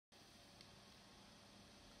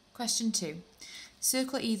Question 2.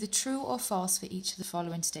 Circle either true or false for each of the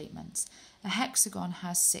following statements. A hexagon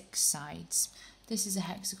has 6 sides. This is a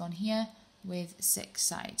hexagon here with 6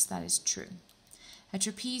 sides. That is true. A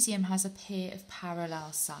trapezium has a pair of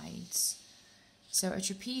parallel sides. So a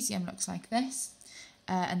trapezium looks like this,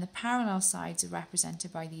 and the parallel sides are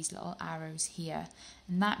represented by these little arrows here,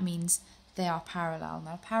 and that means they are parallel.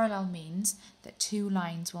 Now, parallel means that two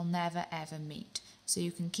lines will never ever meet. So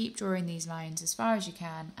you can keep drawing these lines as far as you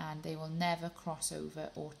can and they will never cross over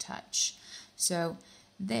or touch. So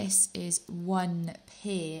this is one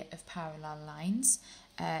pair of parallel lines.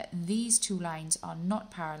 These two lines are not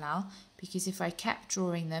parallel because if I kept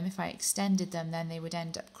drawing them, if I extended them, then they would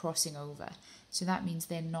end up crossing over. So that means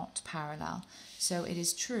they're not parallel. So it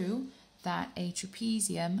is true that a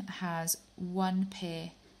trapezium has one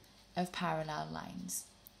pair of parallel lines.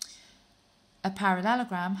 A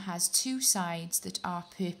parallelogram has two sides that are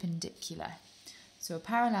perpendicular. So a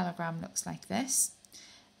parallelogram looks like this.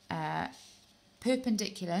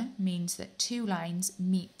 Perpendicular means that two lines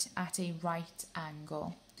meet at a right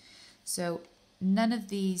angle. So none of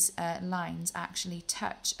these lines actually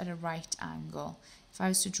touch at a right angle. If I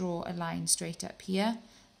was to draw a line straight up here,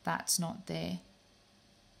 that's not there.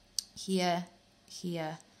 Here,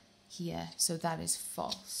 here, here. So that is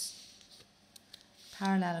false.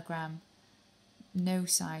 Parallelogram, no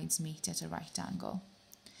sides meet at a right angle.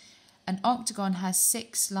 An octagon has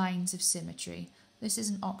 6 lines of symmetry. This is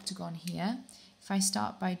an octagon here. If I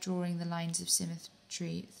start by drawing the lines of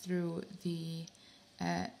symmetry through the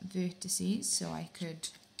vertices, so I could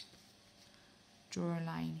draw a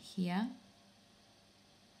line here.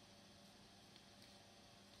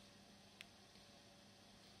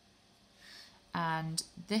 And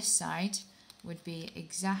this side would be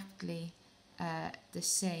exactly the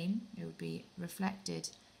same. It would be reflected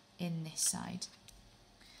in this side.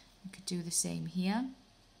 You could do the same here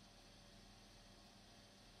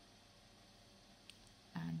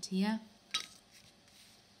and here.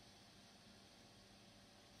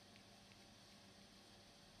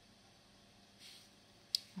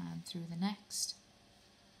 And through the next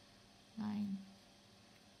line.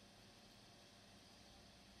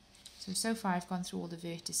 So far I've gone through all the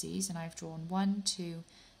vertices and I've drawn 1, 2,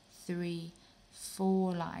 3,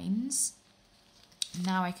 4 lines.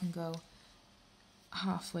 Now I can go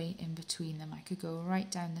halfway in between them. I could go right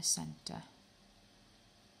down the centre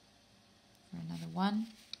for another 1,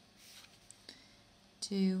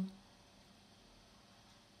 2,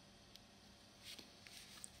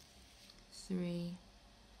 3,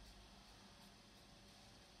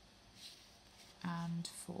 and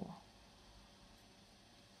 4.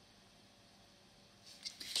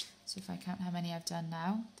 So if I count how many I've done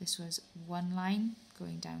now, this was 1 line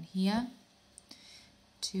going down here,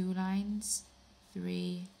 2 lines,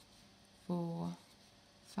 3, 4,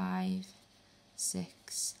 5,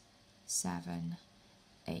 6, 7,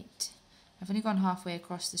 8. I've only gone halfway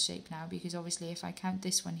across the shape now because obviously if I count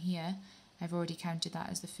this one here, I've already counted that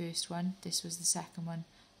as the first one, this was the second one,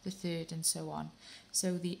 the third, and so on.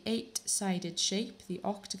 So the 8-sided shape, the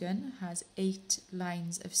octagon, has 8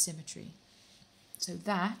 lines of symmetry. So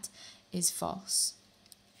that is false.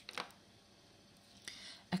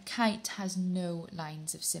 A kite has no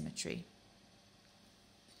lines of symmetry.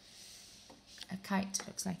 A kite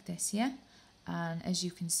looks like this here, and as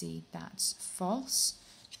you can see, that's false,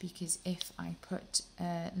 because if I put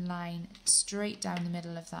a line straight down the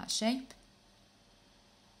middle of that shape,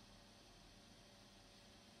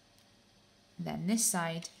 then this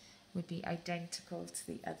side would be identical to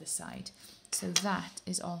the other side. So that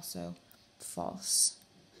is also false.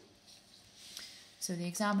 So the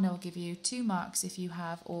examiner will give you 2 marks if you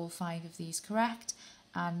have all 5 of these correct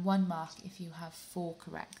and 1 mark if you have 4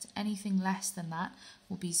 correct. Anything less than that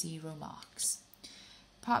will be 0 marks.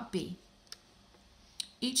 Part B.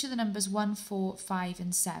 Each of the numbers 1, 4, 5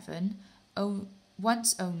 and 7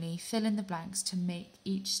 once only fill in the blanks to make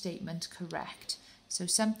each statement correct. So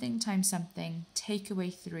something times something, take away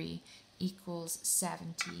 3 equals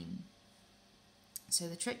 17. So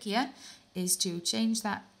the trick here is to change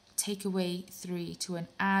that take away 3 to an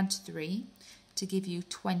add 3 to give you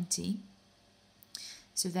 20.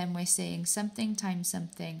 So then we're saying something times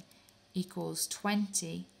something equals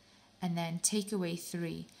 20, and then take away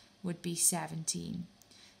 3 would be 17.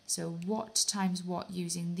 So what times what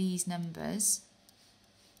using these numbers?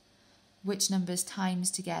 Which numbers times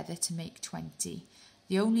together to make 20?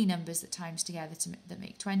 The only numbers that times together that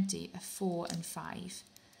make 20 are 4 and 5.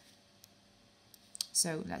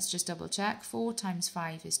 So let's just double check. 4 times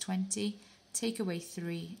 5 is 20. Take away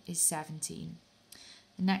 3 is 17.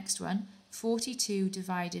 The next one, 42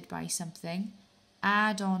 divided by something,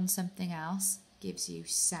 add on something else, gives you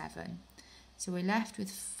 7. So we're left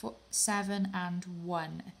with 7 and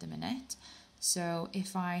 1 at the minute. So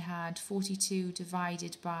if I had 42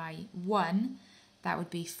 divided by 1, that would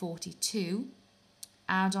be 42.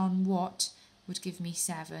 Add on what would give me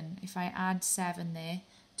 7. If I add 7 there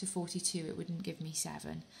to 42, it wouldn't give me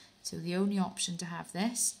 7. So the only option to have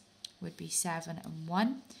this would be 7 and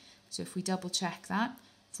 1. So if we double check that,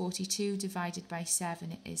 42 divided by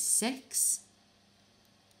 7 is 6.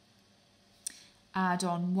 Add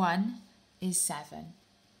on 1 is 7.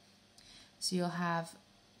 So you'll have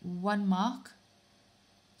 1 mark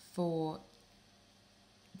for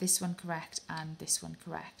this one correct and this one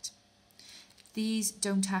correct. These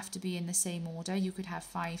don't have to be in the same order. You could have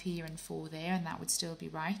 5 here and 4 there and that would still be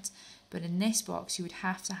right. But in this box you would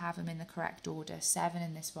have to have them in the correct order. 7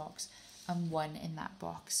 in this box and 1 in that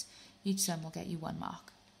box. Each sum will get you 1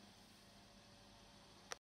 mark.